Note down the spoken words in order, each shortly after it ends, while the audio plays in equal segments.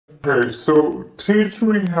Okay, so teach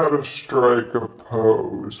me how to strike a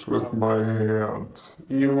pose with my hands.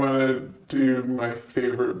 You want to do my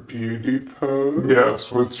favorite beauty pose?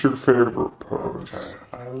 Yes, what's your favorite pose?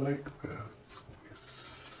 Okay, I like this. We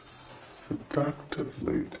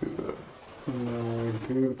seductively do this. And then we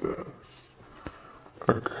do this.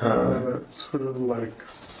 Okay. And it's sort of like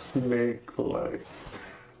snake-like.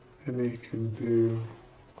 And you can do...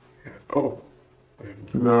 Yeah. Oh!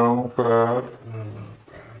 Wait. No, bad. No, not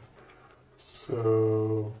bad.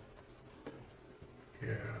 So... Yeah,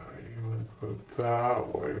 you want to go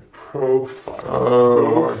that way. Profile.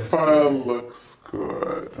 Oh, Profile looks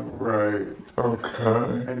good. Right.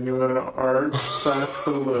 Okay. And you want to arch back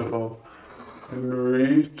a little and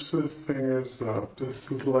reach the fingers up.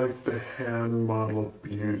 This is like the hand model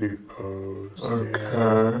beauty pose. Okay.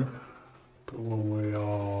 Yeah. The one we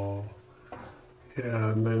all...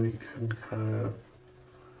 Yeah, and then you can kind of...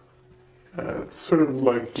 Yeah, it's sort of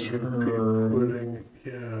like you could be putting...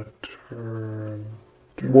 Yeah, turn.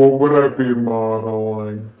 What would I be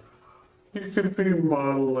modeling? You could be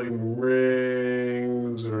modeling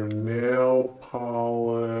rings or nail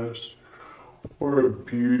polish or a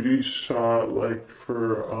beauty shot like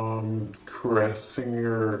for caressing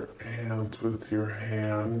your hands with your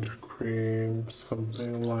hand cream,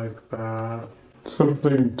 something like that.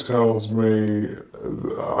 Something tells me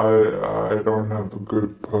I don't have a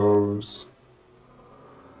good pose.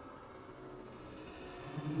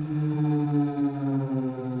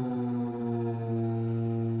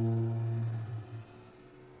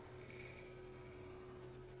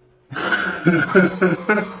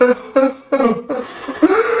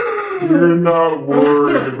 You're not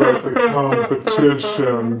worried about the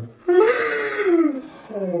competition.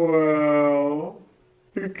 Well,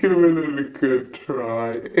 you're giving it a good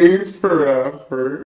try. A for effort.